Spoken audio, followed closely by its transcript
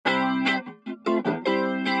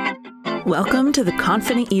Welcome to the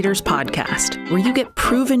Confident Eaters podcast, where you get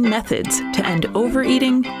proven methods to end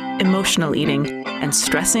overeating, emotional eating, and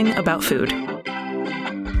stressing about food.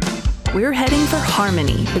 We're heading for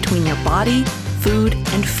harmony between your body, food,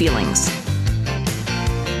 and feelings.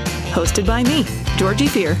 Hosted by me, Georgie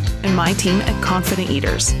Fear, and my team at Confident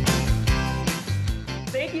Eaters.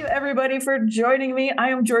 Thank you, everybody, for joining me. I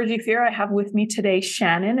am Georgie Fear. I have with me today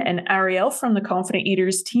Shannon and Ariel from the Confident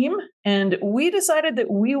Eaters team, and we decided that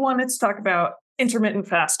we wanted to talk about intermittent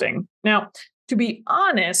fasting. Now, to be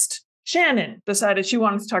honest, Shannon decided she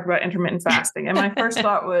wanted to talk about intermittent fasting, and my first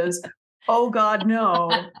thought was, oh God,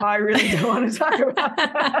 no, I really don't want to talk about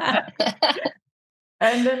that.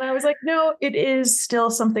 And then I was like, no, it is still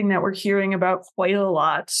something that we're hearing about quite a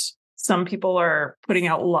lot. Some people are putting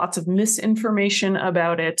out lots of misinformation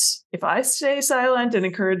about it. If I stay silent and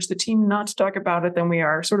encourage the team not to talk about it, then we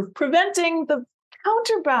are sort of preventing the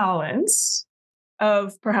counterbalance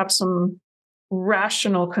of perhaps some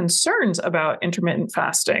rational concerns about intermittent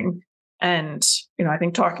fasting. And, I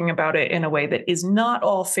think talking about it in a way that is not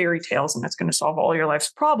all fairy tales and that's going to solve all your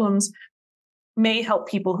life's problems may help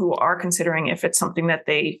people who are considering if it's something that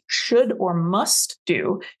they should or must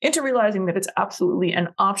do into realizing that it's absolutely an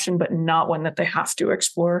option, but not one that they have to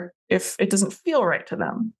explore if it doesn't feel right to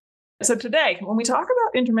them. So today, when we talk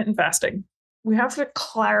about intermittent fasting, we have to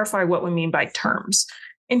clarify what we mean by terms.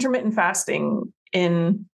 Intermittent fasting,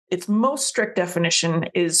 in its most strict definition,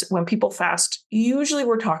 is when people fast. Usually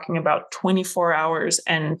we're talking about 24 hours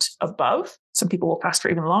and above. Some people will fast for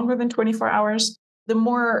even longer than 24 hours. The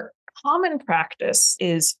more common practice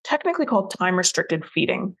is technically called time-restricted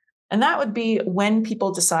feeding. And that would be when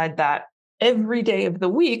people decide that every day of the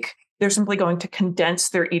week, they're simply going to condense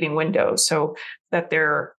their eating window so that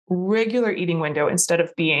their regular eating window, instead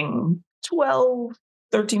of being 12,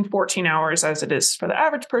 13, 14 hours as it is for the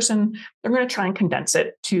average person, they're going to try and condense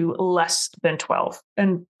it to less than 12.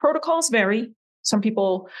 And protocols vary. Some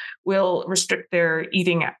people will restrict their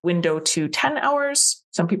eating window to 10 hours.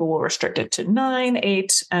 Some people will restrict it to 9,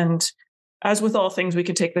 8. And as with all things, we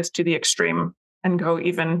can take this to the extreme and go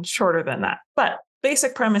even shorter than that. But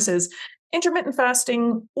basic premise is intermittent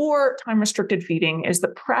fasting or time-restricted feeding is the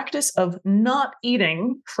practice of not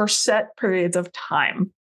eating for set periods of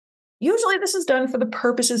time. Usually this is done for the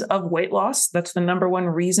purposes of weight loss. That's the number one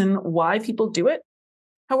reason why people do it.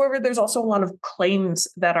 However, there's also a lot of claims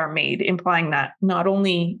that are made implying that not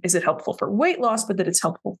only is it helpful for weight loss, but that it's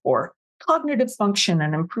helpful for cognitive function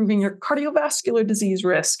and improving your cardiovascular disease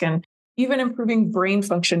risk and even improving brain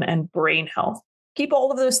function and brain health. Keep all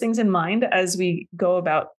of those things in mind as we go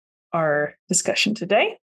about our discussion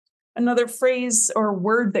today. Another phrase or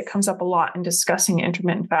word that comes up a lot in discussing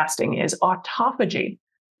intermittent fasting is autophagy.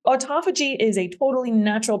 Autophagy is a totally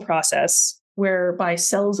natural process whereby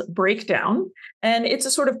cells break down, and it's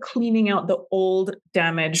a sort of cleaning out the old,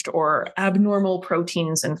 damaged, or abnormal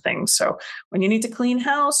proteins and things. So when you need to clean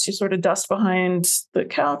house, you sort of dust behind the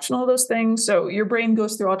couch and all those things. So your brain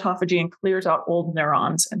goes through autophagy and clears out old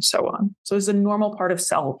neurons and so on. So it's a normal part of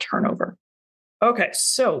cell turnover. Okay,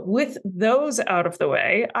 so with those out of the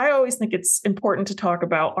way, I always think it's important to talk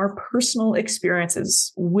about our personal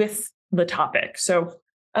experiences with the topic. So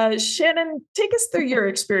Shannon, take us through your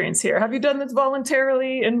experience here. Have you done this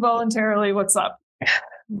voluntarily, involuntarily? What's up?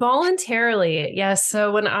 Voluntarily, yes.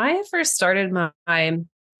 So when I first started my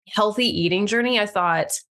healthy eating journey, I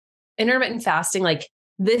thought intermittent fasting,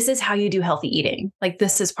 this is how you do healthy eating.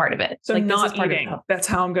 This is part of it. So not eating. That's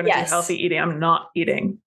how I'm going to do healthy eating. I'm not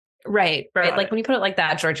eating. Right. When you put it like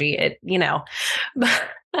that, Georgie, but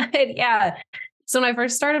yeah. So when I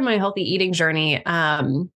first started my healthy eating journey,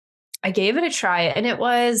 I gave it a try, and it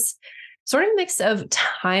was sort of a mix of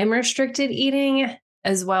time-restricted eating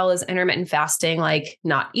as well as intermittent fasting,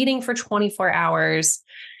 not eating for 24 hours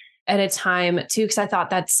at a time too, because I thought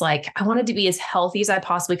that's I wanted to be as healthy as I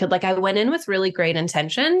possibly could. I went in with really great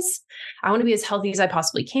intentions. I want to be as healthy as I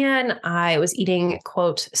possibly can. I was eating,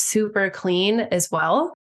 quote, super clean as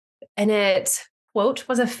well. And it, quote,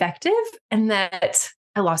 was effective, and that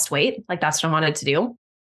I lost weight. That's what I wanted to do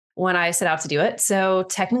when I set out to do it. So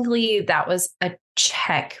technically that was a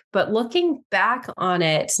check, but looking back on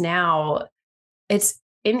it now, it's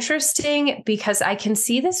interesting because I can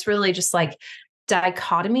see this really just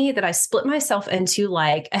dichotomy that I split myself into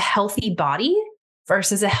a healthy body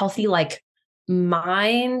versus a healthy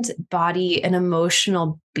mind, body, and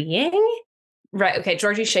emotional being. Right. Okay.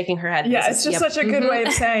 Georgie's shaking her head. Yeah. It's just such a good way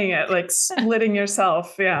of saying it, splitting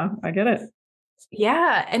yourself. Yeah, I get it.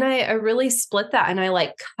 Yeah. And I really split that, and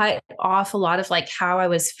I cut off a lot of how I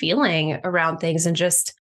was feeling around things and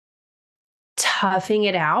just toughing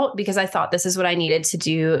it out because I thought this is what I needed to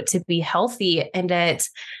do to be healthy. And it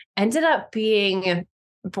ended up being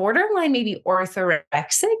borderline maybe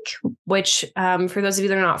orthorexic, which for those of you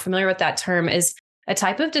that are not familiar with that term is a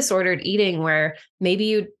type of disordered eating where maybe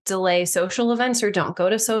you delay social events or don't go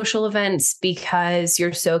to social events because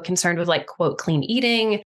you're so concerned with like, quote, clean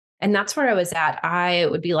eating. And that's where I was at. I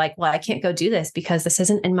would be like, well, I can't go do this because this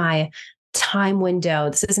isn't in my time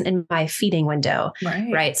window. This isn't in my feeding window.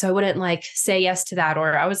 Right. So I wouldn't like say yes to that.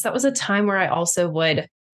 Or that was a time where I also would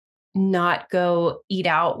not go eat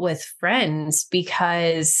out with friends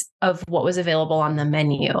because of what was available on the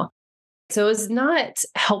menu. So it was not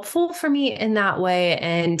helpful for me in that way.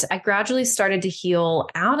 And I gradually started to heal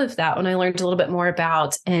out of that when I learned a little bit more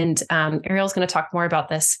about, and Ariel's going to talk more about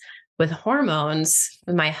this with hormones,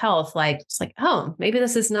 with my health. Like, it's like, oh, maybe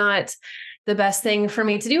this is not the best thing for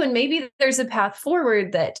me to do. And maybe there's a path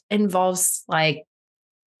forward that involves like,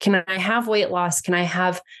 can I have weight loss? Can I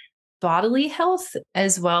have bodily health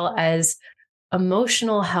as well as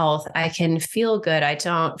emotional health? I can feel good. I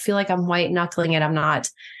don't feel like I'm white knuckling it. I'm not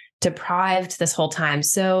deprived this whole time.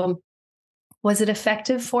 So was it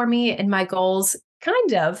effective for me in my goals?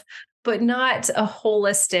 Kind of, but not a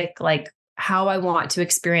holistic, like how I want to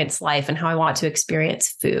experience life and how I want to experience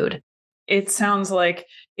food. It sounds like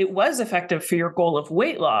it was effective for your goal of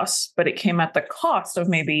weight loss, but it came at the cost of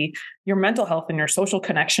maybe your mental health and your social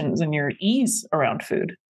connections and your ease around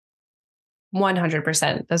food.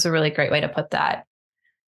 100%. That's a really great way to put that.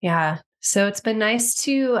 Yeah. So it's been nice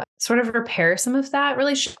to sort of repair some of that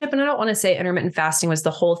relationship. And I don't want to say intermittent fasting was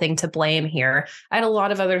the whole thing to blame here. I had a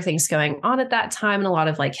lot of other things going on at that time and a lot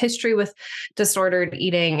of like history with disordered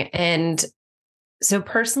eating. And so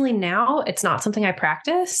personally now it's not something I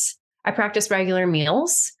practice. I practice regular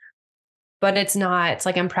meals, but it's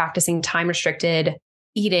like I'm practicing time restricted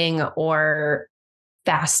eating or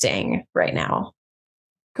fasting right now.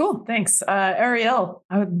 Cool. Thanks. Ariel,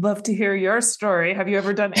 I would love to hear your story. Have you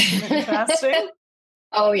ever done intermittent fasting?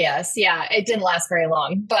 Oh, yes. Yeah. It didn't last very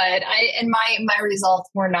long, but my results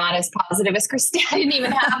were not as positive as Christine. I didn't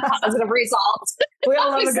even have positive results. We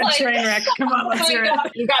all love a good train wreck. Come on, let's hear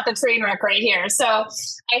it. You got the train wreck right here. So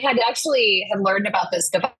I had learned about this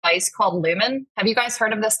device called Lumen. Have you guys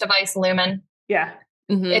heard of this device, Lumen? Yeah.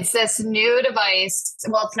 Mm-hmm. It's this new device.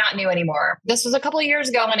 Well, it's not new anymore. This was a couple of years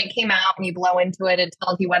ago when it came out, and you blow into it. It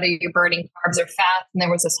tells you whether you're burning carbs or fat. And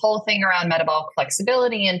there was this whole thing around metabolic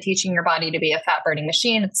flexibility and teaching your body to be a fat burning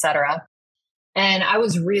machine, et cetera. And I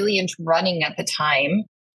was really into running at the time.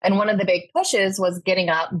 And one of the big pushes was getting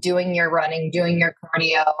up, doing your running, doing your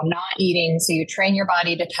cardio, not eating. So you train your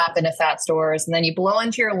body to tap into fat stores, and then you blow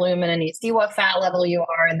into your lumen and you see what fat level you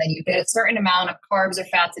are. And then you get a certain amount of carbs or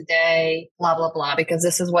fats a day, blah, blah, blah, because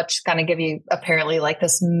this is what's going to give you apparently like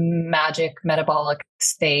this magic metabolic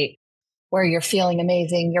state where you're feeling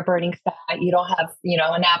amazing. You're burning fat. You don't have,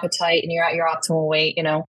 an appetite and you're at your optimal weight,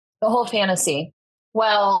 the whole fantasy.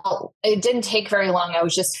 Well, it didn't take very long. I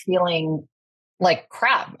was just feeling like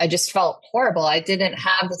crap. I just felt horrible. I didn't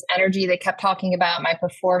have this energy they kept talking about. My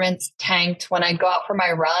performance tanked. When I go out for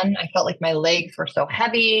my run, I felt like my legs were so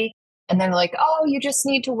heavy. And then like, oh, you just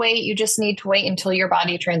need to wait. You just need to wait until your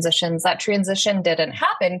body transitions. That transition didn't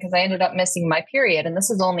happen because I ended up missing my period. And this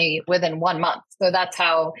is only within 1 month. So that's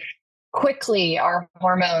how quickly our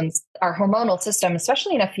hormonal system,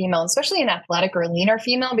 especially in a female, especially an athletic or leaner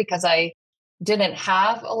female, because I didn't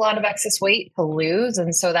have a lot of excess weight to lose.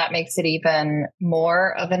 And so that makes it even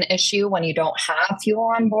more of an issue when you don't have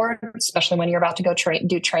fuel on board, especially when you're about to go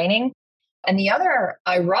do training. And the other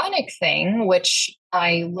ironic thing, which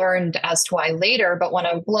I learned as to why later, but when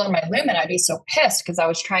I would blow my lumen, I'd be so pissed because I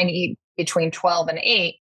was trying to eat between 12 and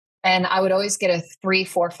 8. And I would always get a 3,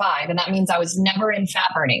 4, 5. And that means I was never in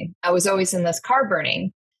fat burning. I was always in this carb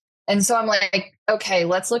burning. And so I'm like, okay,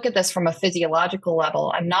 let's look at this from a physiological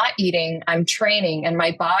level. I'm not eating, I'm training, and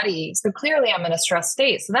my body. So clearly I'm in a stress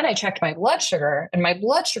state. So then I checked my blood sugar, and my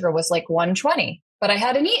blood sugar was like 120, but I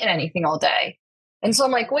hadn't eaten anything all day. And so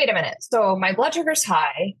I'm like, wait a minute. So my blood sugar's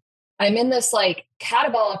high. I'm in this like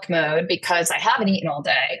catabolic mode because I haven't eaten all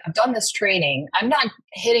day. I've done this training. I'm not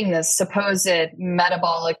hitting this supposed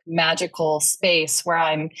metabolic magical space where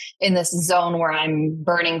I'm in this zone where I'm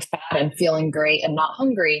burning fat and feeling great and not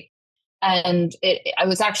hungry. And I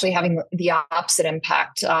was actually having the opposite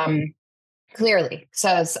impact, clearly.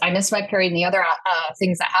 So I missed my period, and the other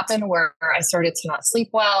things that happened were I started to not sleep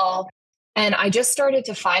well. And I just started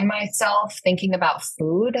to find myself thinking about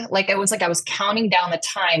food. Like it was like I was counting down the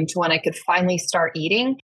time to when I could finally start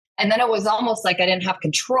eating. And then it was almost like I didn't have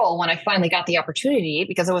control when I finally got the opportunity,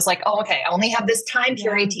 because it was like, oh, okay, I only have this time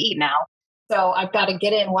period to eat now. So I've got to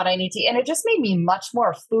get in what I need to eat. And it just made me much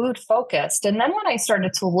more food focused. And then when I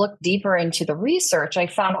started to look deeper into the research, I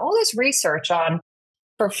found all this research on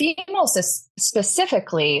for females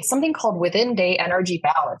specifically, something called within day energy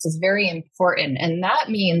balance is very important. And that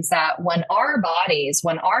means that when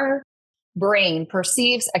our brain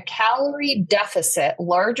perceives a calorie deficit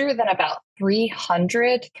larger than about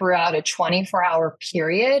 300 throughout a 24-hour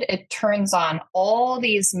period, it turns on all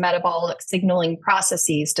these metabolic signaling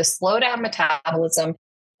processes to slow down metabolism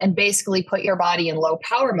and basically put your body in low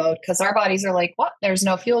power mode, because our bodies are like, what? There's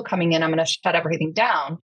no fuel coming in. I'm going to shut everything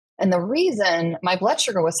down. And the reason my blood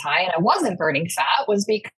sugar was high and I wasn't burning fat was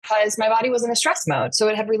because my body was in a stress mode. So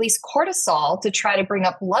it had released cortisol to try to bring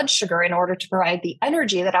up blood sugar in order to provide the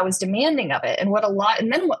energy that I was demanding of it. And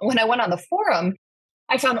then when I went on the forum,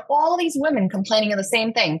 I found all these women complaining of the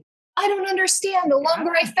same thing. I don't understand. The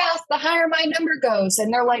longer I fast, the higher my number goes.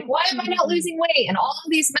 And they're like, why am I not losing weight? And all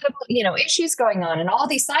these medical, issues going on and all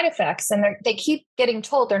these side effects. And they keep getting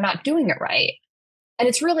told they're not doing it right. And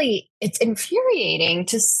it's infuriating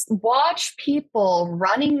to watch people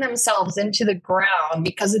running themselves into the ground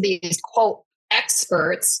because of these, quote,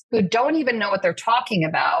 experts who don't even know what they're talking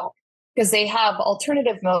about, because they have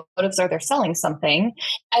alternative motives or they're selling something.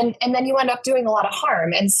 And then you end up doing a lot of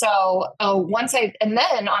harm. And so and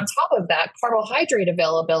then on top of that, carbohydrate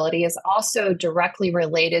availability is also directly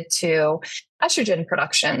related to estrogen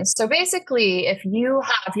production. So basically, if you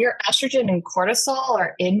have your estrogen and cortisol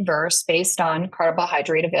are inverse based on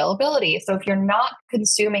carbohydrate availability. So if you're not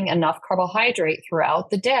consuming enough carbohydrate throughout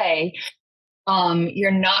the day,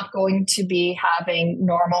 you're not going to be having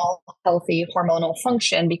normal, healthy hormonal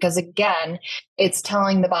function, because again, it's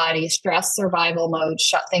telling the body stress survival mode,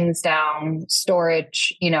 shut things down,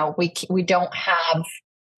 storage. We don't have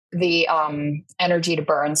the energy to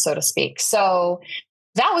burn, so to speak. So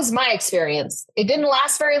that was my experience. It didn't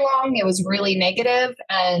last very long. It was really negative,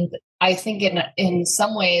 and I think in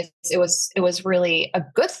some ways it was really a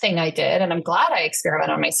good thing I did, and I'm glad I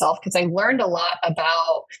experimented on myself, because I learned a lot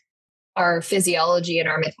about our physiology and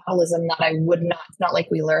our metabolism that I would not. It's not like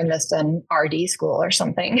we learned this in RD school or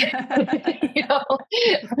something.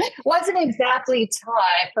 Wasn't exactly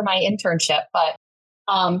taught for my internship, but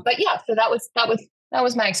yeah. So that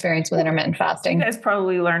was my experience with intermittent fasting. You guys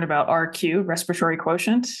probably learned about RQ, respiratory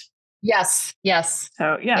quotient. Yes.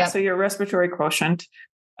 So So your respiratory quotient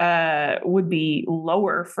would be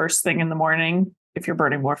lower first thing in the morning. If you're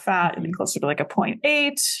burning more fat, it'd be closer to like a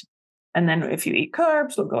 0.8. And then if you eat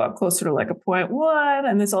carbs, it'll go up closer to like a 0.1.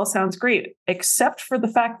 And this all sounds great, except for the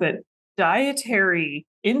fact that dietary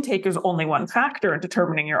intake is only one factor in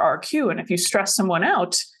determining your RQ. And if you stress someone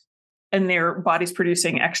out and their body's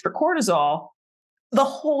producing extra cortisol, the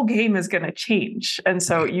whole game is going to change. And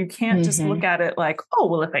so you can't just look at it like, oh,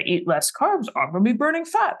 well, if I eat less carbs, I'm going to be burning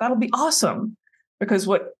fat. That'll be awesome. Because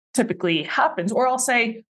what typically happens, or I'll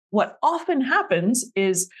say what often happens,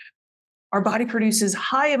 is our body produces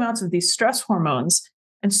high amounts of these stress hormones.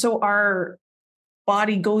 And so our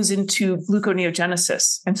body goes into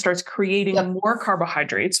gluconeogenesis and starts creating more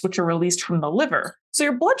carbohydrates, which are released from the liver. So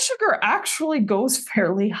your blood sugar actually goes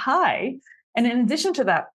fairly high. And in addition to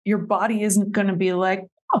that, your body isn't going to be like,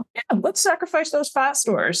 oh, yeah, let's sacrifice those fat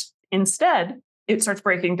stores. Instead, it starts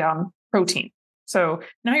breaking down protein. So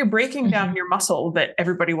now you're breaking down your muscle that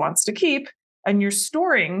everybody wants to keep, and you're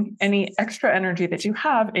storing any extra energy that you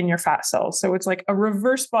have in your fat cells. So it's like a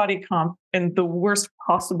reverse body comp in the worst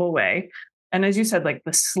possible way. And as you said, like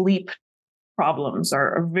the sleep problems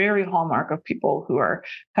are a very hallmark of people who are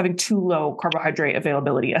having too low carbohydrate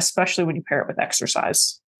availability, especially when you pair it with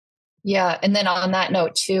exercise. Yeah. And then on that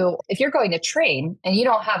note too, if you're going to train and you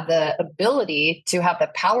don't have the ability to have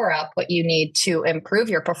the power output you need to improve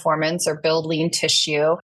your performance or build lean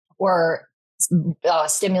tissue or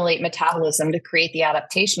stimulate metabolism to create the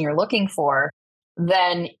adaptation you're looking for,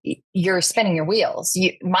 then you're spinning your wheels.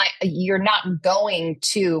 You're not going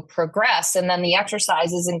to progress. And then the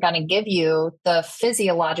exercise isn't going to give you the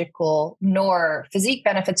physiological nor physique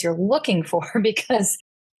benefits you're looking for, because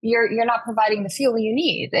you're not providing the fuel you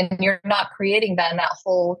need, and you're not creating then that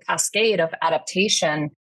whole cascade of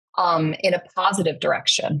adaptation in a positive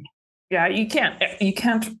direction. Yeah, you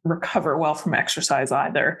can't recover well from exercise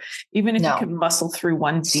either. Even if you can muscle through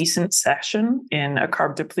one decent session in a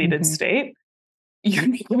carb depleted state, you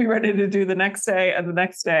need to be ready to do the next day and the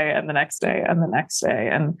next day and the next day and the next day.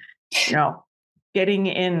 And, getting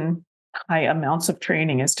in high amounts of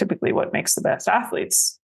training is typically what makes the best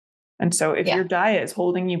athletes. And so if your diet is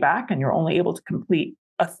holding you back and you're only able to complete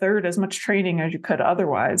a third as much training as you could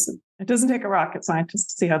otherwise, it doesn't take a rocket scientist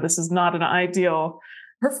to see how this is not an ideal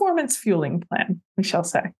performance fueling plan, we shall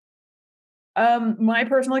say. My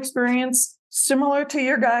personal experience, similar to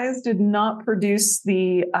your guys, did not produce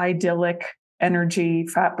the idyllic energy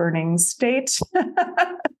fat burning state.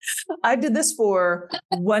 I did this for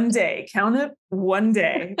one day. Count it, one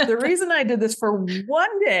day. The reason I did this for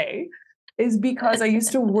one day is because I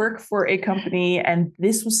used to work for a company and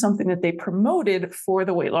this was something that they promoted for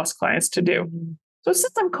the weight loss clients to do. So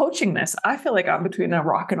since I'm coaching this, I feel like I'm between a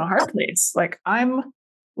rock and a hard place. Like I'm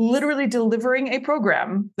literally delivering a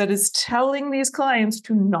program that is telling these clients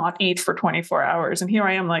to not eat for 24 hours. And here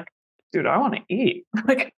I am like, dude, I want to eat.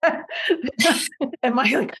 Like, am I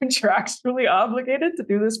like contractually obligated to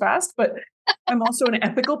do this fast? But I'm also an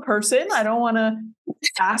ethical person. I don't want to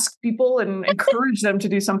ask people and encourage them to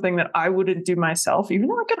do something that I wouldn't do myself, even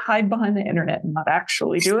though I could hide behind the internet and not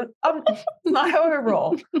actually do it. Not how I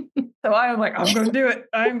roll. So I'm like, I'm going to do it.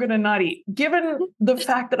 I'm going to not eat. Given the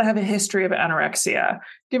fact that I have a history of anorexia,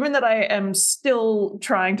 given that I am still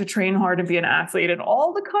trying to train hard and be an athlete and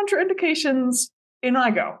all the contraindications, in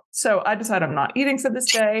I go. So I decide I'm not eating for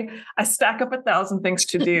this day. I stack up 1,000 things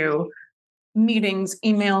to do. Meetings,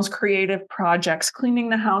 emails, creative projects, cleaning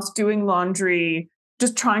the house, doing laundry,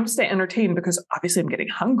 just trying to stay entertained because obviously I'm getting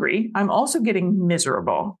hungry. I'm also getting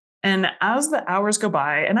miserable. And as the hours go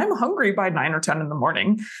by, and I'm hungry by 9 or 10 in the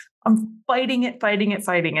morning, I'm fighting it,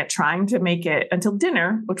 trying to make it until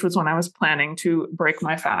dinner, which was when I was planning to break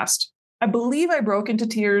my fast. I believe I broke into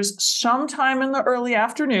tears sometime in the early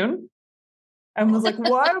afternoon and was like,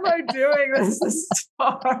 why am I doing this? This is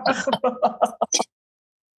horrible.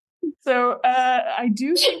 So I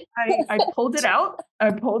do think I pulled it out.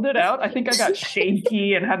 I think I got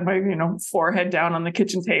shaky and had my, forehead down on the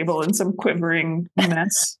kitchen table in some quivering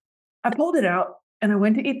mess. I pulled it out and I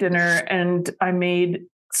went to eat dinner and I made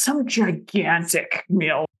some gigantic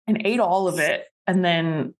meal and ate all of it. And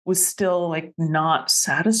then was still like not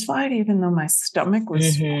satisfied, even though my stomach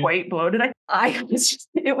was quite bloated.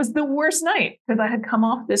 It was the worst night because I had come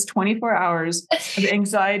off this 24 hours of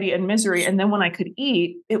anxiety and misery. And then when I could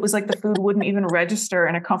eat, it was like the food wouldn't even register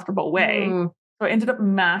in a comfortable way. So I ended up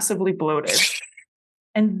massively bloated.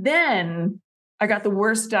 And then I got the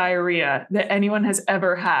worst diarrhea that anyone has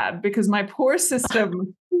ever had because my poor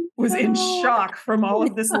system was in shock from all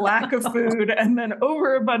of this lack of food and then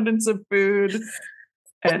overabundance of food.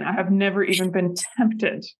 And I have never even been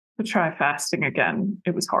tempted to try fasting again.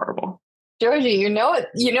 It was horrible. Georgie, you know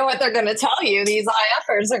what they're going to tell you. These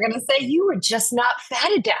IFers are going to say, you were just not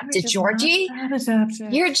fat adapted, Georgie.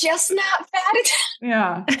 You're just not fat adapted.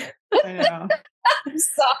 Yeah, I know. I'm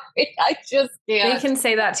sorry. I just can't. They can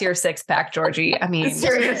say that to your six pack, Georgie. I mean,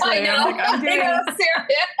 seriously, I know.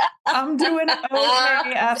 I'm doing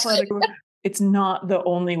okay athletic. It's not the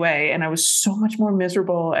only way. And I was so much more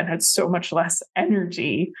miserable and had so much less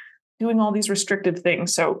energy doing all these restrictive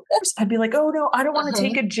things. So I'd be like, oh no, I don't want to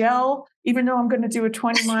take a gel, even though I'm going to do a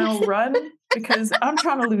 20-mile run because I'm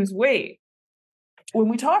trying to lose weight. When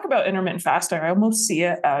we talk about intermittent fasting, I almost see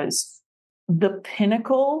it as the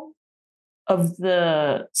pinnacle of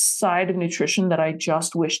the side of nutrition that I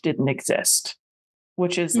just wish didn't exist,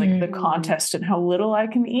 which is like the contest in how little I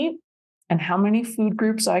can eat and how many food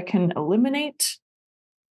groups I can eliminate.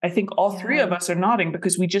 I think all three of us are nodding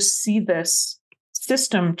because we just see this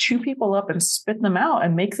system chew people up and spit them out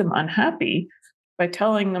and make them unhappy by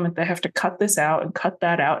telling them that they have to cut this out and cut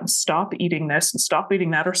that out and stop eating this and stop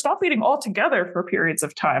eating that or stop eating altogether for periods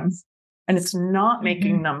of time. And it's not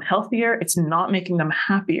making them healthier. It's not making them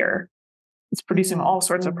happier. It's producing all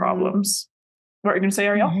sorts of problems. What are you going to say,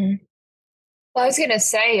 Ariel? Well, I was going to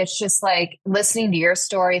say, it's just like listening to your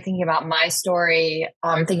story, thinking about my story,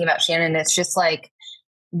 thinking about Shannon. It's just like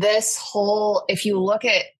this whole, if you look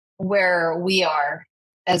at where we are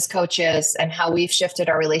as coaches and how we've shifted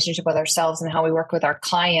our relationship with ourselves and how we work with our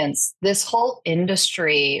clients, this whole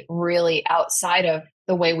industry really outside of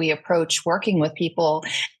the way we approach working with people,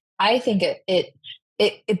 I think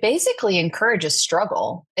it basically encourages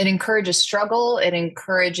struggle. It encourages struggle. It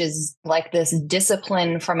encourages like this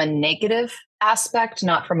discipline from a negative aspect,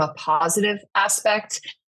 not from a positive aspect.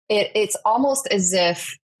 It's almost as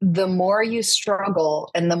if the more you struggle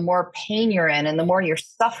and the more pain you're in and the more you're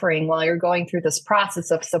suffering while you're going through this process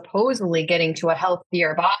of supposedly getting to a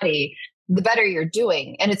healthier body, the better you're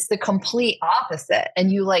doing. And it's the complete opposite.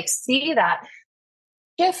 And you like see that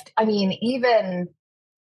shift. I mean, even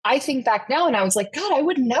I think back now and I was like, God, I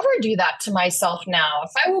would never do that to myself now.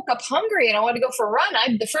 If I woke up hungry and I want to go for a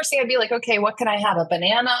run, the first thing I'd be like, okay, what can I have? A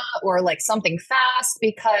banana or like something fast,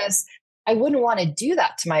 because I wouldn't want to do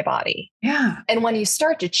that to my body. Yeah. And when you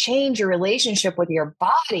start to change your relationship with your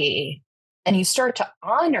body and you start to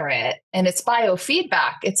honor it and it's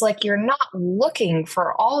biofeedback, it's like you're not looking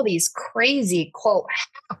for all these crazy quote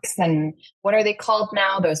hacks and what are they called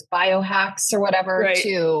now? Those biohacks or whatever, right,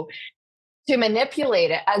 to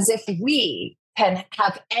manipulate it as if we can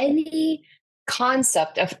have any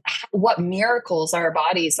concept of what miracles our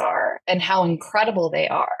bodies are and how incredible they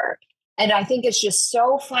are. And I think it's just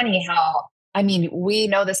so funny how, I mean, we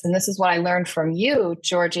know this, and this is what I learned from you,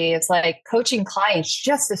 Georgie. It's like coaching clients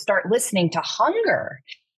just to start listening to hunger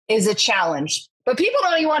is a challenge. But people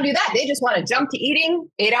don't even want to do that. They just want to jump to eating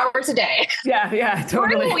 8 hours a day. Yeah,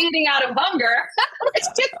 totally. We're eating out of hunger. Let's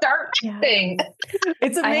just start fasting.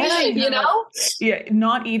 It's amazing, you know? Yeah,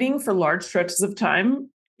 not eating for large stretches of time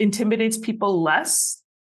intimidates people less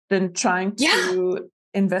than trying to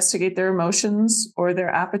investigate their emotions or their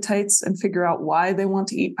appetites and figure out why they want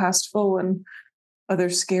to eat past full and other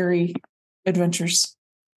scary adventures.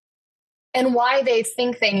 And why they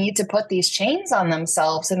think they need to put these chains on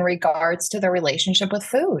themselves in regards to their relationship with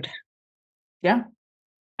food. Yeah.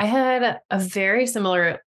 I had a very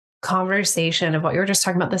similar conversation of what you were just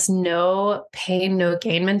talking about, this no pain, no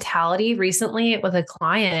gain mentality recently with a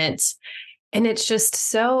client. And it's just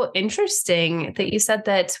so interesting that you said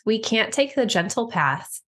that we can't take the gentle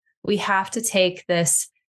path. We have to take this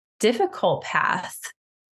difficult path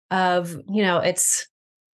of, it's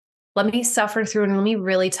let me suffer through and let me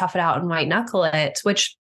really tough it out and white knuckle it,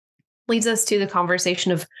 which leads us to the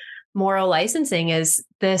conversation of moral licensing. Is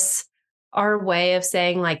this our way of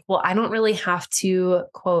saying like, well, I don't really have to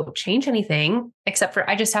quote change anything except for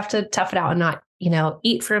I just have to tough it out and not,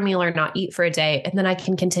 eat for a meal or not eat for a day. And then I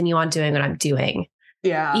can continue on doing what I'm doing.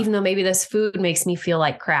 Yeah. Even though maybe this food makes me feel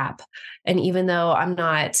like crap. And even though I'm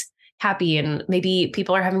not happy, and maybe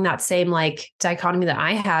people are having that same like dichotomy that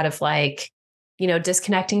I had of like,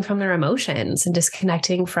 disconnecting from their emotions and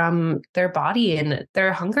disconnecting from their body and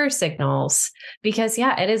their hunger signals. Because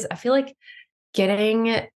it is, I feel like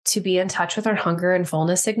getting to be in touch with our hunger and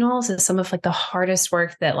fullness signals is some of like the hardest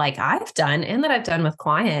work that like I've done and that I've done with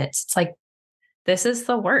clients. It's like, this is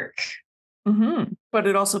the work. Mm-hmm. But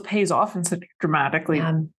it also pays off in such dramatically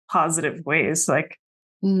positive ways. Like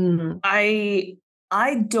I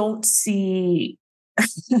don't see,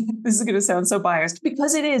 this is going to sound so biased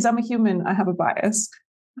because it is, I'm a human. I have a bias.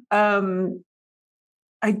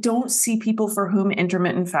 I don't see people for whom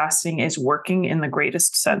intermittent fasting is working in the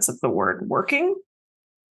greatest sense of the word working.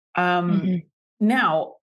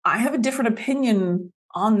 Now, I have a different opinion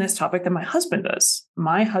on this topic than my husband does.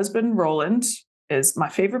 My husband, Roland, is my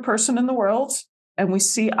favorite person in the world, and we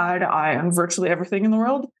see eye to eye on virtually everything in the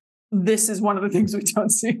world. This is one of the things we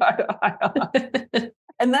don't see eye to eye on.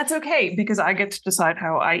 And that's okay, because I get to decide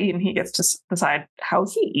how I eat and he gets to decide how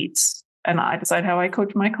he eats. And I decide how I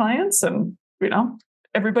coach my clients, and,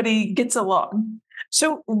 everybody gets along.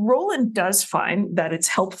 So Roland does find that it's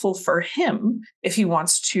helpful for him, if he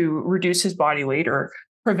wants to reduce his body weight or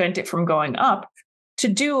prevent it from going up, to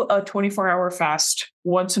do a 24-hour fast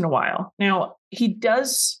once in a while. Now, he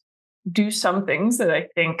does do some things that I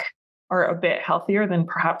think are a bit healthier than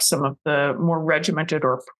perhaps some of the more regimented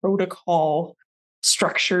or protocol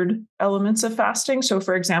structured elements of fasting. So,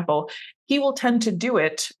 for example, he will tend to do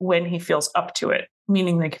it when he feels up to it,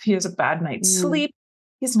 meaning like if he has a bad night's sleep,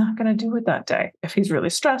 he's not going to do it that day. If he's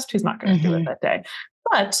really stressed, he's not going to do it that day.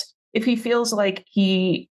 But if he feels like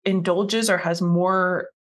he indulges or has more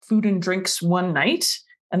food and drinks one night,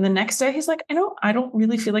 and the next day he's like, I don't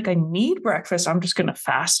really feel like I need breakfast, I'm just going to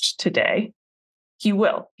fast today, he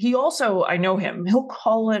will. He also, I know him, he'll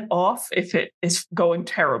call it off if it is going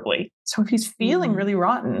terribly. So if he's feeling really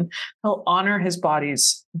rotten, he'll honor his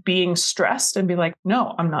body's being stressed and be like,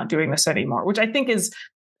 no, I'm not doing this anymore, which I think is,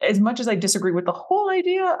 as much as I disagree with the whole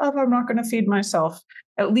idea of I'm not going to feed myself,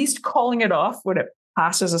 at least calling it off when it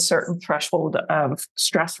passes a certain threshold of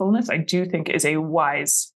stressfulness, I do think is a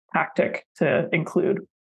wise tactic to include.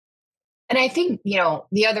 And I think,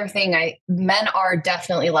 the other thing, men are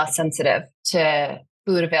definitely less sensitive to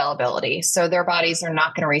food availability. So their bodies are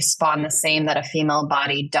not going to respond the same that a female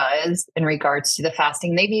body does in regards to the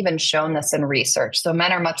fasting. They've even shown this in research. So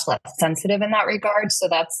men are much less sensitive in that regard. So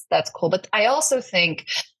that's cool. But I also think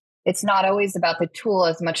it's not always about the tool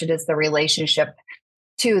as much as it is the relationship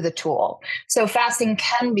to the tool. So fasting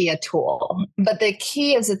can be a tool, but the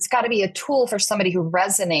key is it's got to be a tool for somebody who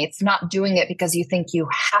resonates, not doing it because you think you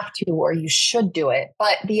have to or you should do it.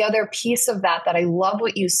 But the other piece of that I love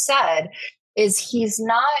what you said is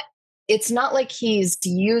it's not like he's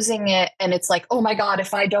using it and it's like, oh my God,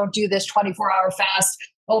 if I don't do this 24-hour fast,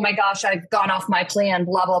 oh my gosh, I've gone off my plan,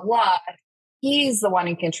 blah, blah, blah. He's the one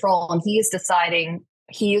in control and he's deciding.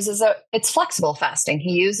 He uses it's flexible fasting.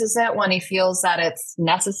 He uses it when he feels that it's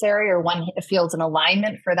necessary or when he feels an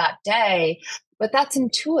alignment for that day, but that's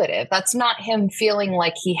intuitive. That's not him feeling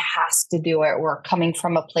like he has to do it or coming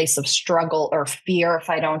from a place of struggle or fear if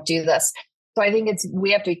I don't do this. So I think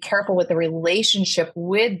we have to be careful with the relationship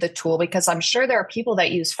with the tool, because I'm sure there are people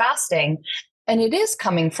that use fasting And it is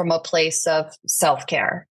coming from a place of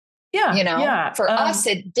self-care. Yeah. You know, yeah. For us,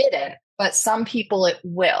 it didn't, but some people it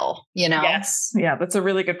will, you know? Yes. Yeah. That's a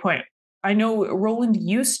really good point. I know Roland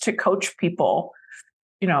used to coach people,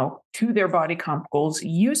 to their body comp goals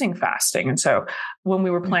using fasting. And so when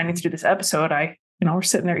we were planning to do this episode, we're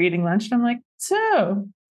sitting there eating lunch and I'm like, so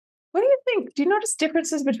what do you think? Do you notice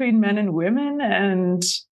differences between men and women and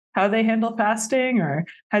how they handle fasting? Or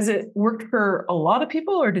has it worked for a lot of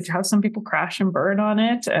people, or did you have some people crash and burn on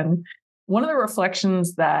it? And one of the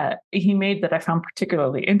reflections that he made that I found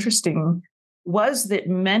particularly interesting was that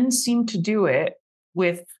men seem to do it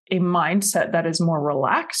with a mindset that is more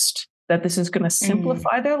relaxed, that this is going to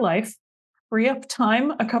simplify their life, free up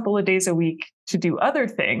time a couple of days a week to do other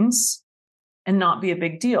things and not be a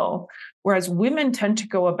big deal. Whereas women tend to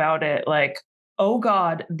go about it like, oh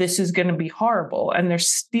God, this is going to be horrible. And they're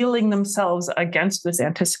steeling themselves against this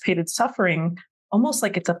anticipated suffering, almost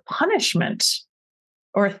like it's a punishment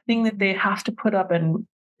or a thing that they have to put up and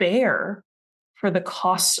bear for the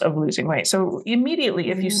cost of losing weight. So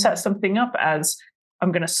immediately, if you set something up as,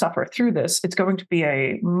 I'm going to suffer through this, it's going to be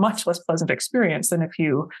a much less pleasant experience than if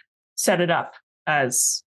you set it up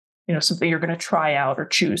as, something you're going to try out or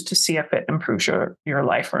choose to see if it improves your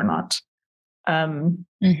life or not.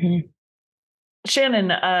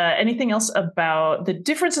 Shannon, anything else about the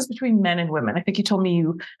differences between men and women? I think you told me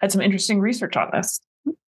you had some interesting research on this.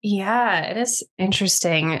 Yeah, it is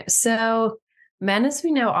interesting. So men, as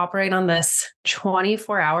we know, operate on this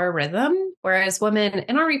 24-hour rhythm, whereas women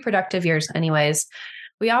in our reproductive years anyways,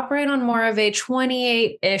 we operate on more of a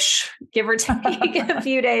 28-ish, give or take a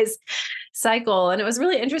few days cycle. And it was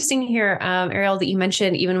really interesting to hear, Ariel, that you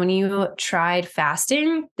mentioned even when you tried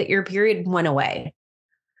fasting, that your period went away.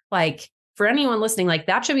 Like for anyone listening, like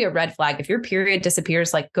that should be a red flag. If your period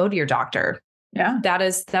disappears, like go to your doctor. Yeah. That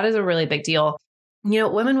is a really big deal.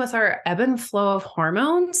 Women with our ebb and flow of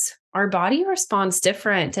hormones, our body responds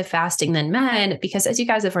different to fasting than men, because as you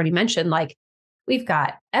guys have already mentioned, like we've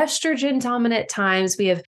got estrogen dominant times, we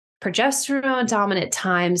have progesterone dominant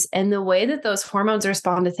times, and the way that those hormones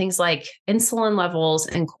respond to things like insulin levels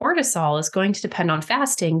and cortisol is going to depend on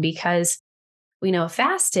fasting, because we know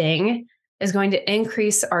fasting is going to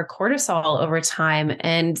increase our cortisol over time.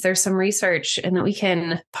 And there's some research, and that we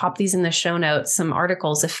can pop these in the show notes, some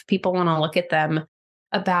articles if people want to look at them,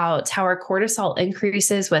 about how our cortisol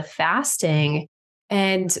increases with fasting.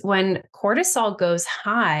 And when cortisol goes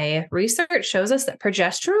high, research shows us that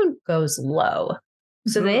progesterone goes low.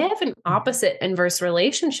 So they have an opposite inverse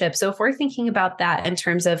relationship. So if we're thinking about that in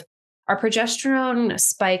terms of our progesterone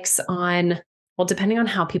spikes on, well, depending on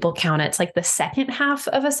how people count it, it's like the second half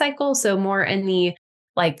of a cycle. So more in the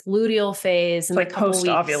like luteal phase and like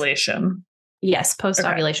post-ovulation. Yes,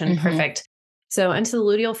 post-ovulation. Okay. Perfect. So into the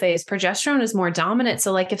luteal phase, progesterone is more dominant.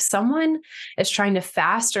 So like if someone is trying to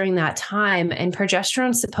fast during that time and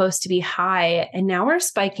progesterone is supposed to be high, and now we're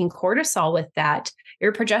spiking cortisol with that,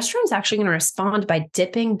 your progesterone is actually going to respond by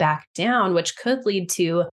dipping back down, which could lead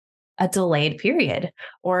to a delayed period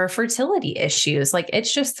or fertility issues. Like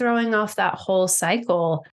it's just throwing off that whole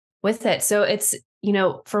cycle with it. So it's,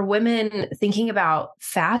 for women thinking about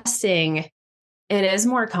fasting, it is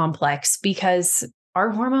more complex because our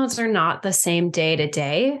hormones are not the same day to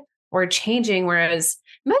day. We're changing, whereas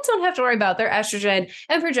men don't have to worry about their estrogen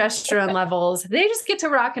and progesterone levels. They just get to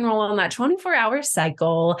rock and roll on that 24-hour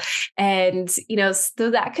cycle. And,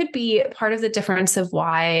 so that could be part of the difference of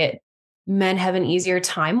why men have an easier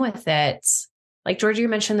time with it. Like Georgia, you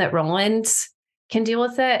mentioned that Roland can deal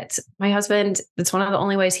with it. My husband, it's one of the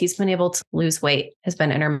only ways he's been able to lose weight has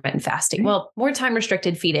been intermittent fasting. Well, more time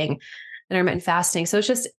restricted feeding, intermittent fasting. So it's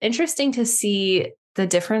just interesting to see the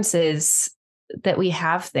differences that we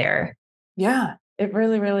have there. Yeah, it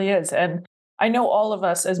really, really is. And I know all of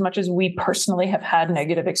us, as much as we personally have had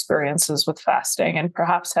negative experiences with fasting and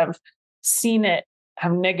perhaps have seen it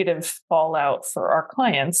have negative fallout for our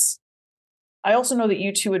clients, I also know that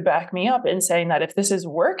you two would back me up in saying that if this is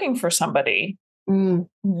working for somebody,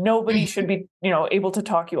 nobody should be, able to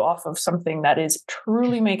talk you off of something that is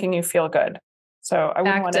truly making you feel good. So I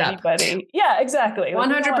wouldn't want anybody. Yeah, exactly.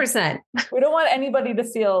 100%. We don't want anybody to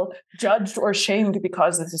feel judged or shamed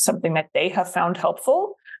because this is something that they have found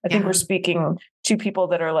helpful. I think we're speaking to people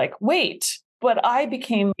that are like, wait, but I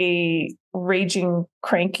became a raging,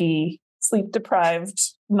 cranky, sleep-deprived,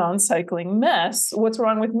 non-cycling mess. What's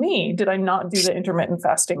wrong with me? Did I not do the intermittent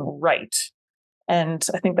fasting right? And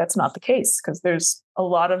I think that's not the case, because there's a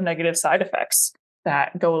lot of negative side effects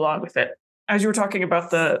that go along with it. As you were talking about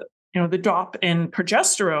the drop in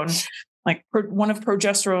progesterone, like one of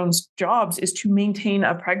progesterone's jobs is to maintain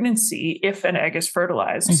a pregnancy if an egg is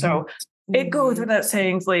fertilized. So It goes without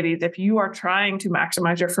saying, ladies, if you are trying to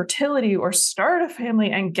maximize your fertility or start a family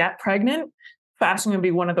and get pregnant, fasting would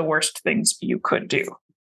be one of the worst things you could do.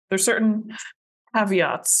 There's certain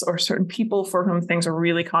caveats or certain people for whom things are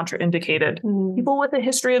really contraindicated. People with a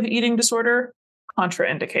history of eating disorder,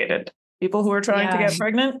 contraindicated. People who are trying to get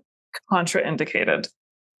pregnant, contraindicated.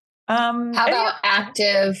 How about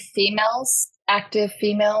active females? Active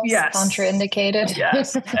females, yes, contraindicated.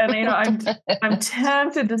 Yes, and I'm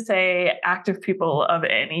tempted to say active people of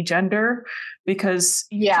any gender, because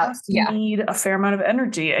you just need a fair amount of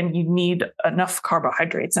energy and you need enough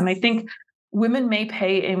carbohydrates. And I think women may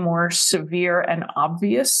pay a more severe and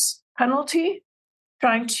obvious penalty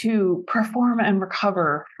trying to perform and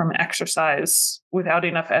recover from exercise without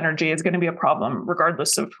enough energy is going to be a problem,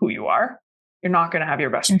 regardless of who you are. You're not going to have your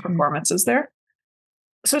best performances there.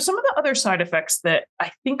 So some of the other side effects that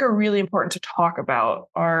I think are really important to talk about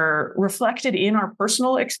are reflected in our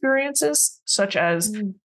personal experiences, such as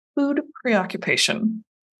food preoccupation.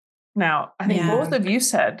 Now, I think both of you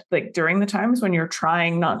said, like, during the times when you're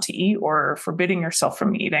trying not to eat or forbidding yourself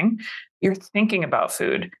from eating, you're thinking about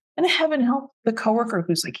food. And heaven help the coworker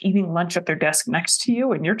who's like eating lunch at their desk next to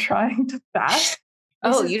you and you're trying to fast.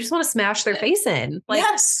 Oh, you just want to smash their face in. Like,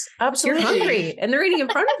 yes, absolutely. You're hungry and they're eating in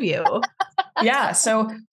front of you. Yeah. So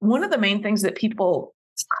one of the main things that people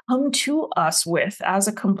come to us with as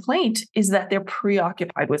a complaint is that they're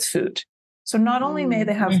preoccupied with food. So not only may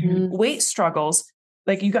they have weight struggles,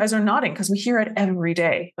 like you guys are nodding because we hear it every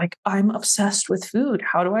day. Like, I'm obsessed with food.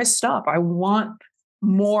 How do I stop? I want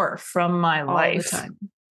more from my life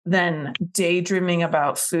than daydreaming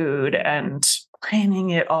about food and planning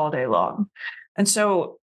it all day long. And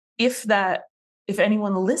so if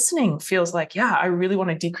anyone listening feels like, yeah, I really want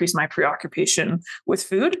to decrease my preoccupation with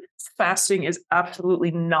food, fasting is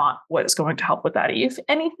absolutely not what is going to help with that. If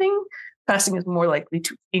anything, fasting is more likely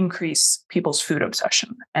to increase people's food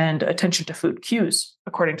obsession and attention to food cues,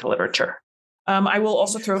 according to literature. I will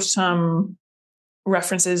also throw some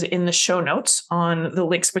references in the show notes on the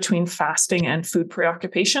links between fasting and food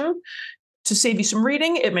preoccupation. To save you some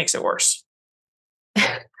reading, it makes it worse.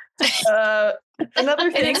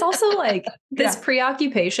 Another thing. And it's also like this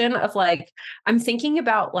preoccupation of like, I'm thinking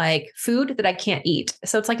about like food that I can't eat.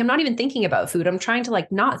 So it's like, I'm not even thinking about food. I'm trying to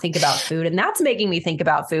like not think about food. And that's making me think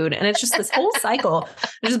about food. And it's just this whole cycle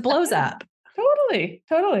that just blows up. Totally.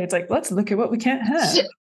 It's like, let's look at what we can't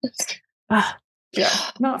have.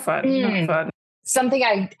 Not fun.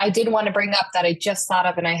 Something I did want to bring up that I just thought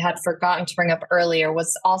of and I had forgotten to bring up earlier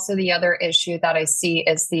was also the other issue that I see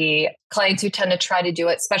is the clients who tend to try to do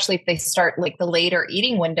it, especially if they start like the later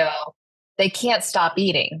eating window, they can't stop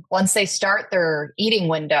eating. Once they start their eating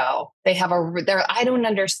window, they have I don't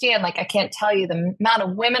understand. Like, I can't tell you the amount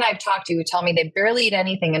of women I've talked to who tell me they barely eat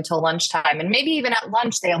anything until lunchtime. And maybe even at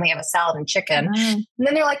lunch, they only have a salad and chicken. And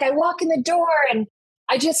then they're like, I walk in the door and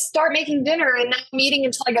I just start making dinner and I'm eating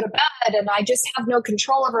until I go to bed and I just have no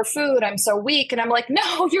control over food. I'm so weak. And I'm like,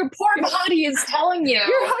 no, your poor body is telling you.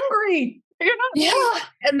 You're hungry. You're not hungry.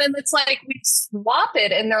 And then it's like, we swap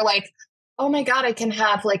it and they're like, oh my God, I can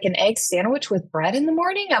have like an egg sandwich with bread in the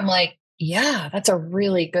morning. I'm like, yeah, that's a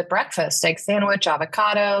really good breakfast. Egg sandwich,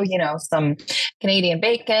 avocado, some Canadian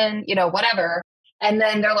bacon, whatever. And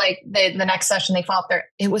then they're like, the next session they follow up there.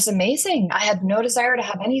 It was amazing. I had no desire to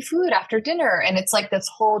have any food after dinner. And it's like this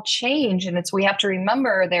whole change. And we have to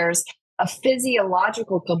remember there's a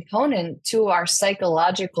physiological component to our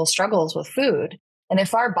psychological struggles with food. And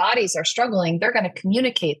if our bodies are struggling, they're going to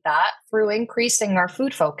communicate that through increasing our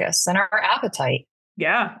food focus and our appetite.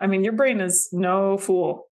 Yeah. I mean, your brain is no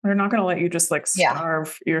fool. They're not going to let you just like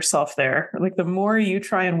starve yourself there. Like, the more you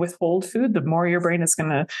try and withhold food, the more your brain is going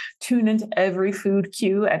to tune into every food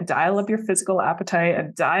cue and dial up your physical appetite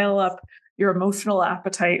and dial up your emotional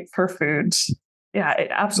appetite for food. Yeah, it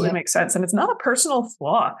absolutely makes sense. And it's not a personal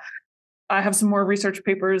flaw. I have some more research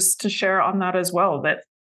papers to share on that as well, that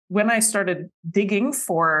when I started digging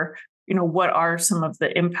for, what are some of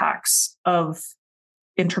the impacts of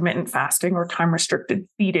intermittent fasting or time restricted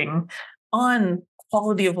feeding on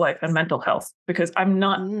quality of life and mental health, because I'm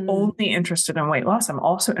not only interested in weight loss, I'm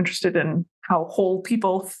also interested in how whole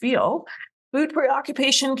people feel. Food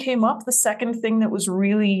preoccupation came up. The second thing that was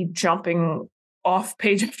really jumping off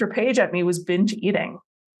page after page at me was binge eating.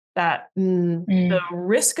 That the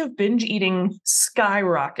risk of binge eating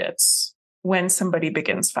skyrockets when somebody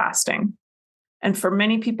begins fasting. And for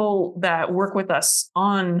many people that work with us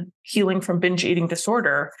on healing from binge eating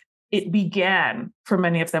disorder, it began for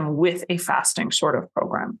many of them with a fasting sort of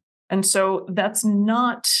program. And so that's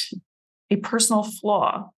not a personal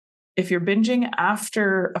flaw. If you're binging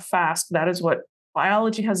after a fast, that is what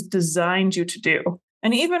biology has designed you to do.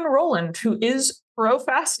 And even Roland, who is pro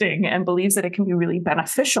fasting and believes that it can be really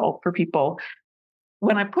beneficial for people.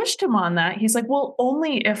 When I pushed him on that, he's like, well,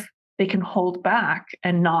 only if they can hold back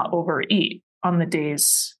and not overeat on the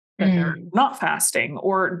days that they're not fasting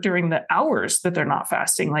or during the hours that they're not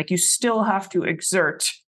fasting. Like, you still have to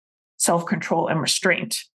exert self-control and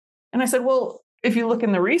restraint. And I said, well, if you look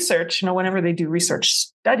in the research, whenever they do research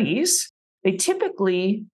studies, they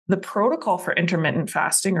typically, the protocol for intermittent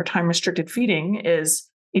fasting or time-restricted feeding is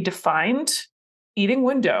a defined eating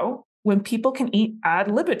window when people can eat ad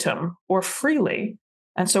libitum or freely.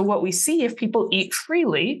 And so what we see if people eat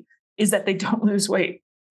freely is that they don't lose weight.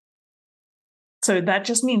 So that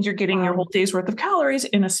just means you're getting your whole day's worth of calories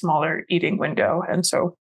in a smaller eating window. And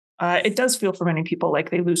so it does feel for many people like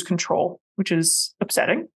they lose control, which is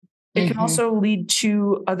upsetting. It can also lead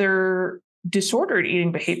to other disordered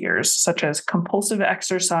eating behaviors, such as compulsive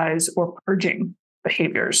exercise or purging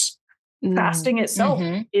behaviors. Fasting itself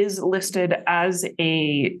is listed as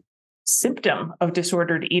a symptom of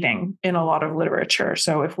disordered eating in a lot of literature.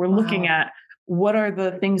 So if we're looking at what are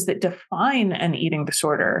the things that define an eating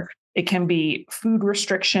disorder, it can be food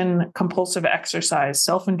restriction, compulsive exercise,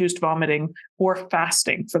 self-induced vomiting, or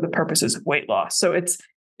fasting for the purposes of weight loss. So it's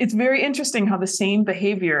very interesting how the same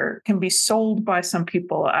behavior can be sold by some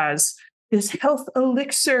people as this health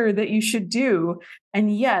elixir that you should do.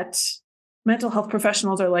 And yet mental health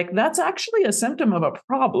professionals are like, that's actually a symptom of a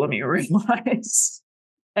problem, you realize.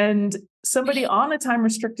 And somebody on a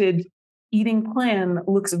time-restricted eating plan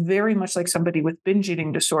looks very much like somebody with binge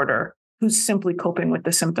eating disorder who's simply coping with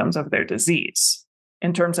the symptoms of their disease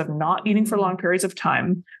in terms of not eating for long periods of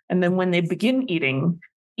time. And then when they begin eating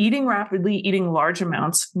rapidly, eating large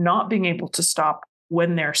amounts, not being able to stop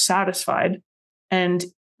when they're satisfied, and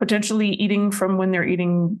potentially eating from when their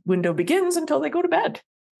eating window begins until they go to bed.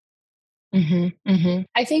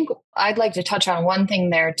 I think I'd like to touch on one thing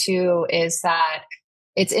there too, is that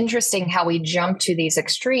it's interesting how we jump to these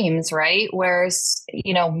extremes, right? Whereas,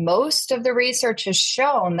 most of the research has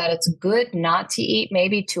shown that it's good not to eat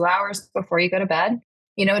maybe 2 hours before you go to bed,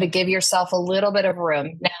 to give yourself a little bit of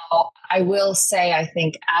room. Now, I will say, I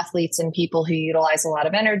think athletes and people who utilize a lot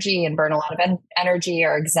of energy and burn a lot of energy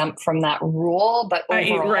are exempt from that rule. But overall, I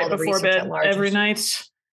eat right before bed every night.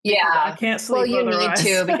 Yeah. I can't sleep. Well, you otherwise.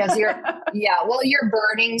 need to because you're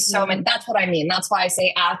burning so many. That's what I mean. That's why I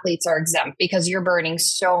say athletes are exempt, because you're burning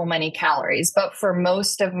so many calories. But for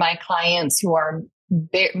most of my clients who are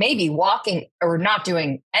maybe walking or not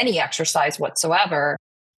doing any exercise whatsoever,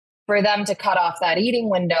 for them to cut off that eating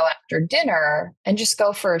window after dinner and just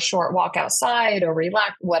go for a short walk outside or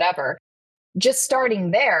relax, whatever, just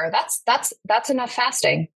starting there, that's enough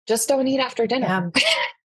fasting. Just don't eat after dinner.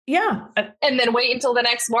 Yeah. And then wait until the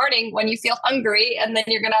next morning when you feel hungry, and then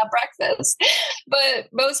you're going to have breakfast. But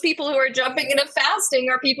most people who are jumping into fasting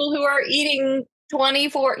are people who are eating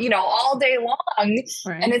 24, all day long.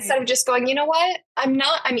 Right. And instead of just going, you know what,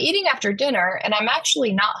 I'm eating after dinner and I'm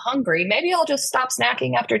actually not hungry. Maybe I'll just stop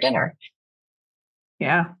snacking after dinner.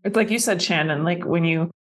 Yeah. It's like you said, Shannon, like when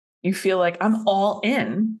you feel like I'm all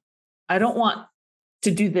in, I don't want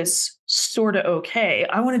to do this sort of okay.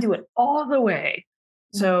 I want to do it all the way.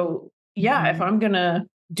 So if I'm going to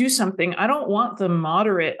do something, I don't want the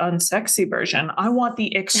moderate, unsexy version. I want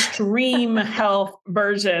the extreme health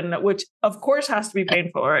version, which of course has to be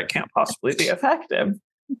painful or it can't possibly be effective.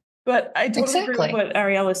 But I totally agree with what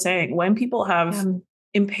Arielle is saying. When people have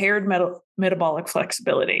impaired metabolic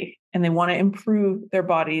flexibility and they want to improve their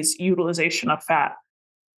body's utilization of fat,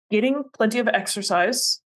 getting plenty of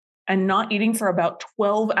exercise and not eating for about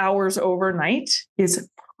 12 hours overnight is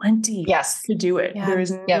plenty to do it. Yeah. There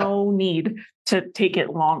is no need to take it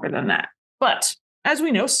longer than that. But as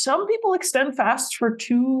we know, some people extend fast for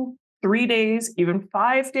 2, 3 days, even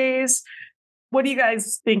 5 days. What do you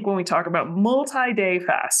guys think when we talk about multi-day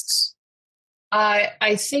fasts?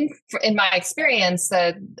 I think in my experience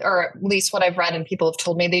that, or at least what I've read and people have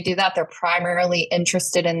told me they do that, they're primarily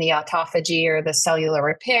interested in the autophagy or the cellular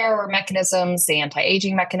repair mechanisms, the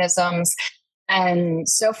anti-aging mechanisms. And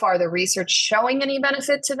so far, the research showing any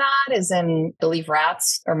benefit to that is in, I believe,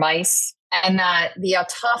 rats or mice. And that the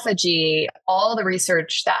autophagy, all the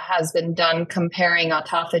research that has been done comparing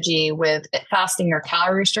autophagy with fasting or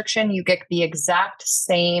calorie restriction, you get the exact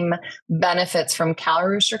same benefits from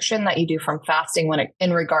calorie restriction that you do from fasting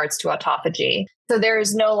in regards to autophagy. So there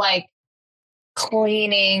is no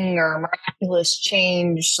cleaning or miraculous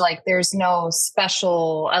change. There's no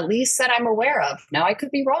special, at least that I'm aware of. Now I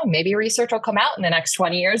could be wrong. Maybe research will come out in the next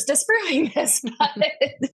 20 years disproving this,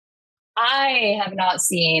 but I have not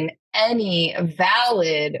seen any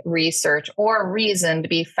valid research or reason to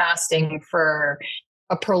be fasting for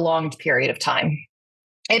a prolonged period of time.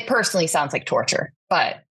 It personally sounds like torture,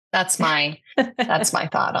 but that's my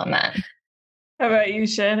thought on that. How about you,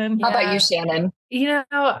 Shannon? How about you, Shannon?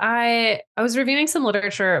 I was reviewing some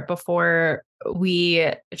literature before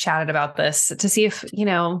we chatted about this to see if,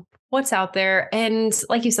 what's out there. And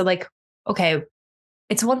like you said, like, okay,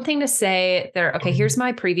 it's one thing to say there, okay, here's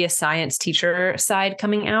my previous science teacher side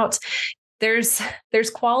coming out. There's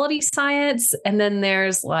quality science. And then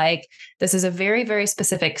there's like, this is a very, very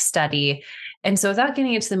specific study. And so without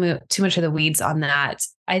getting into too much of the weeds on that,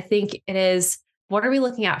 I think it is, what are we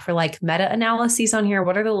looking at for like meta-analyses on here?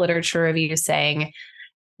 What are the literature reviews saying?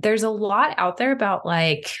 There's a lot out there about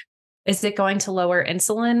like, is it going to lower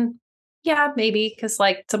insulin? Yeah, maybe. Because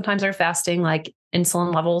like sometimes our fasting, like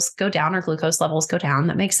insulin levels go down or glucose levels go down.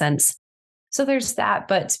 That makes sense. So there's that.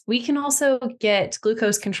 But we can also get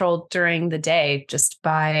glucose controlled during the day just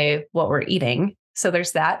by what we're eating. So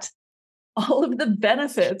there's that. All of the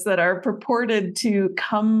benefits that are purported to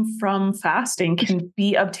come from fasting can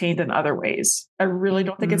be obtained in other ways. I really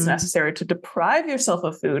don't think it's necessary to deprive yourself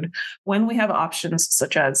of food when we have options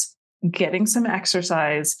such as getting some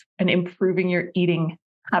exercise and improving your eating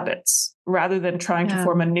habits, rather than trying to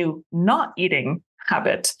form a new not eating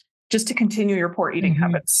habit just to continue your poor eating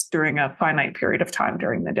habits during a finite period of time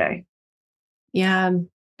during the day. Yeah,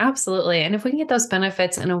 absolutely. And if we can get those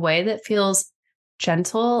benefits in a way that feels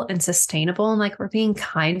gentle and sustainable and like we're being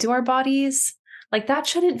kind to our bodies, like that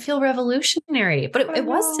shouldn't feel revolutionary, but it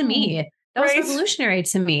was to me. That was revolutionary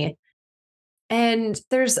to me. And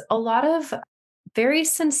there's a lot of very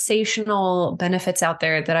sensational benefits out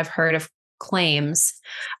there that I've heard of, claims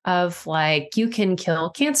of like, you can kill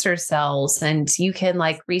cancer cells and you can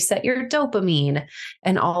like reset your dopamine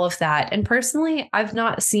and all of that. And personally, I've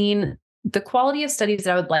not seen the quality of studies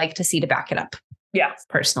that I would like to see to back it up. Yeah.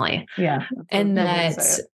 Personally. Yeah. And that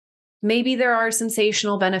maybe there are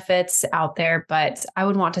sensational benefits out there, but I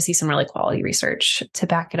would want to see some really quality research to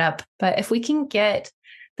back it up. But if we can get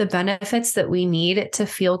the benefits that we need to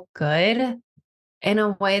feel good in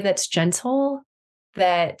a way that's gentle,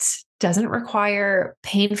 that doesn't require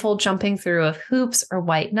painful jumping through of hoops or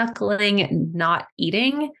white knuckling and not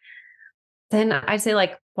eating, then I'd say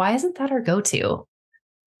like, why isn't that our go-to?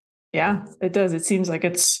 Yeah, it does. It seems like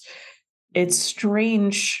it's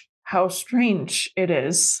strange how strange it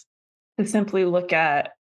is to simply look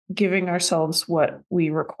at giving ourselves what we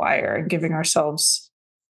require and giving ourselves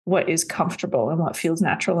what is comfortable and what feels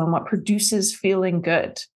natural and what produces feeling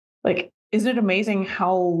good. Like, isn't it amazing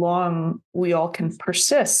how long we all can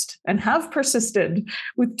persist and have persisted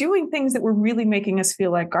with doing things that were really making us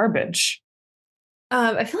feel like garbage?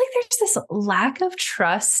 I feel like there's this lack of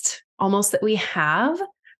trust almost that we have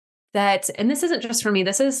that, and this isn't just for me,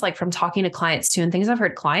 this is like from talking to clients too, and things I've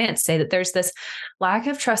heard clients say, that there's this lack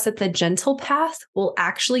of trust that the gentle path will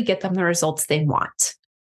actually get them the results they want.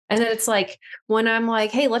 And then it's like, when I'm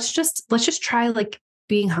like, hey, let's just try like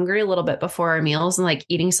being hungry a little bit before our meals and like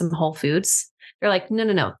eating some whole foods. They're like,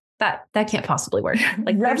 no, that can't possibly work.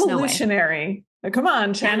 Like, revolutionary. Like, come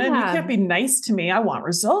on, Shannon, you can't be nice to me. I want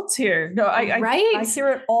results here. No, I hear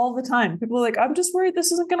it all the time. People are like, I'm just worried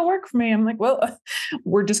this isn't going to work for me. I'm like, well,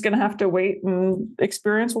 we're just going to have to wait and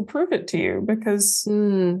experience will prove it to you, because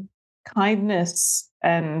kindness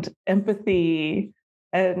and empathy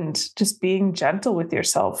and just being gentle with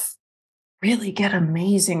yourself really get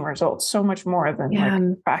amazing results. So much more than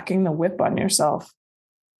like cracking the whip on yourself.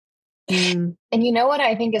 And you know what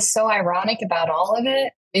I think is so ironic about all of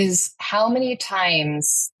it is how many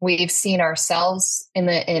times we've seen ourselves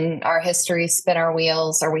in our history spin our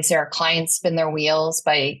wheels, or we see our clients spin their wheels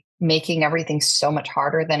by making everything so much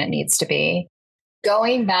harder than it needs to be.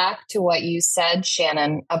 Going back to what you said,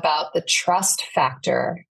 Shannon, about the trust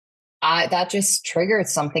factor, that just triggered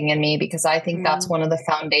something in me, because I think that's one of the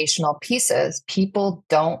foundational pieces. People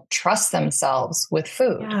don't trust themselves with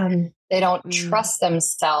food. They don't trust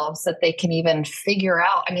themselves that they can even figure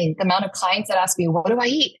out. I mean, the amount of clients that ask me, what do I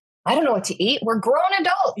eat? I don't know what to eat. We're grown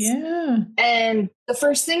adults. Yeah. And the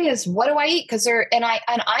first thing is, what do I eat? Because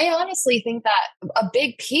I honestly think that a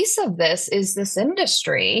big piece of this is this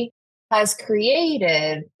industry has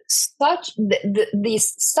created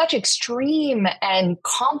these such extreme and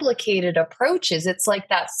complicated approaches. It's like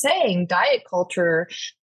that saying, diet culture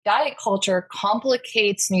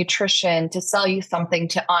complicates nutrition to sell you something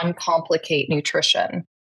to uncomplicate nutrition.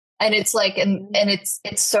 And it's like, and it's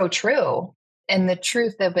so true. And the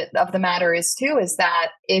truth of the matter is that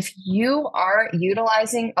if you are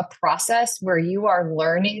utilizing a process where you are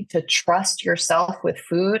learning to trust yourself with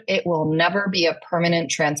food, it will never be a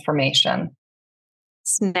permanent transformation.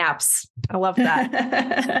 Snaps. I love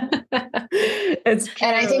that. It's true.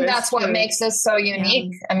 And I think that's what makes us so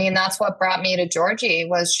unique. Yeah. I mean, that's what brought me to Georgie,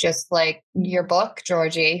 was just like your book,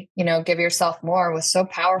 Georgie, give yourself more, was so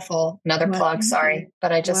powerful. Another plug, sorry,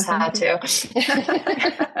 but I just had to.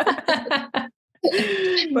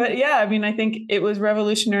 But yeah, I mean, I think it was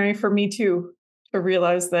revolutionary for me too, to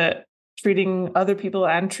realize that treating other people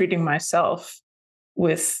and treating myself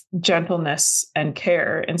with gentleness and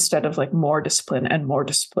care instead of like more discipline and more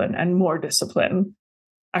discipline and more discipline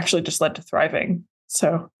actually just led to thriving.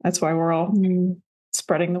 So that's why we're all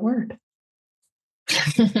spreading the word.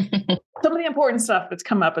 Some of the important stuff that's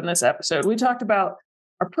come up in this episode, we talked about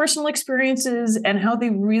our personal experiences and how they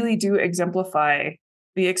really do exemplify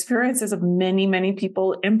the experiences of many, many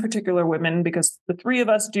people, in particular women, because the three of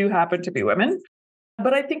us do happen to be women.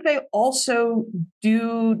 But I think they also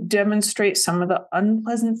do demonstrate some of the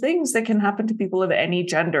unpleasant things that can happen to people of any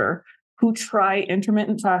gender who try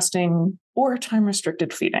intermittent fasting or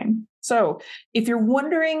time-restricted feeding. So if you're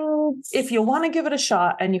wondering if you want to give it a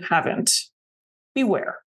shot and you haven't,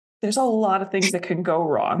 beware. There's a lot of things that can go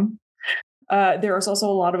wrong. There is also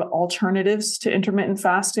a lot of alternatives to intermittent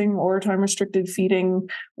fasting or time-restricted feeding.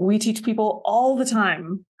 We teach people all the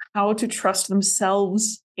time how to trust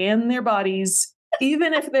themselves and their bodies,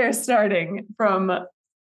 even if they're starting from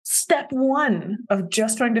step one of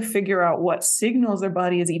just trying to figure out what signals their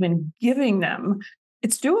body is even giving them.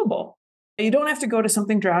 It's doable. You don't have to go to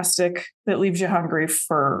something drastic that leaves you hungry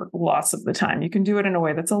for lots of the time. You can do it in a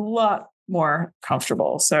way that's a lot more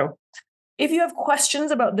comfortable. So if you have questions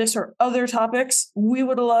about this or other topics, we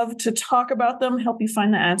would love to talk about them, help you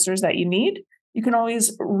find the answers that you need. You can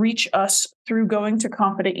always reach us through going to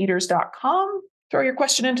confidenteaters.com. Throw your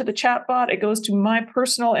question into the chat bot. It goes to my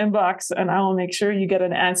personal inbox and I will make sure you get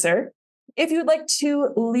an answer. If you'd like to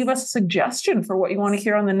leave us a suggestion for what you want to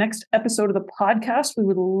hear on the next episode of the podcast, we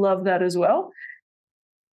would love that as well.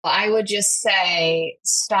 I would just say,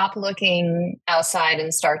 stop looking outside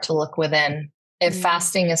and start to look within. If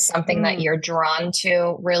fasting is something that you're drawn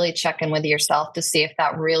to, really check in with yourself to see if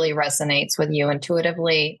that really resonates with you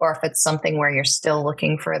intuitively, or if it's something where you're still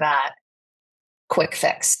looking for that quick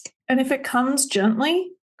fix. And if it comes gently,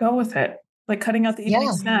 go with it. Like cutting out the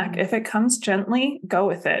evening snack. If it comes gently, go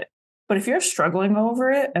with it. But if you're struggling over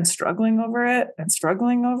it and struggling over it and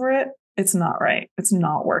struggling over it, it's not right. It's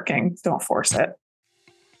not working. Don't force it.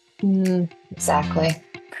 Exactly.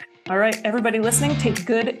 All right, everybody listening, take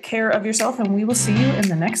good care of yourself, and we will see you in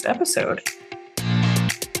the next episode.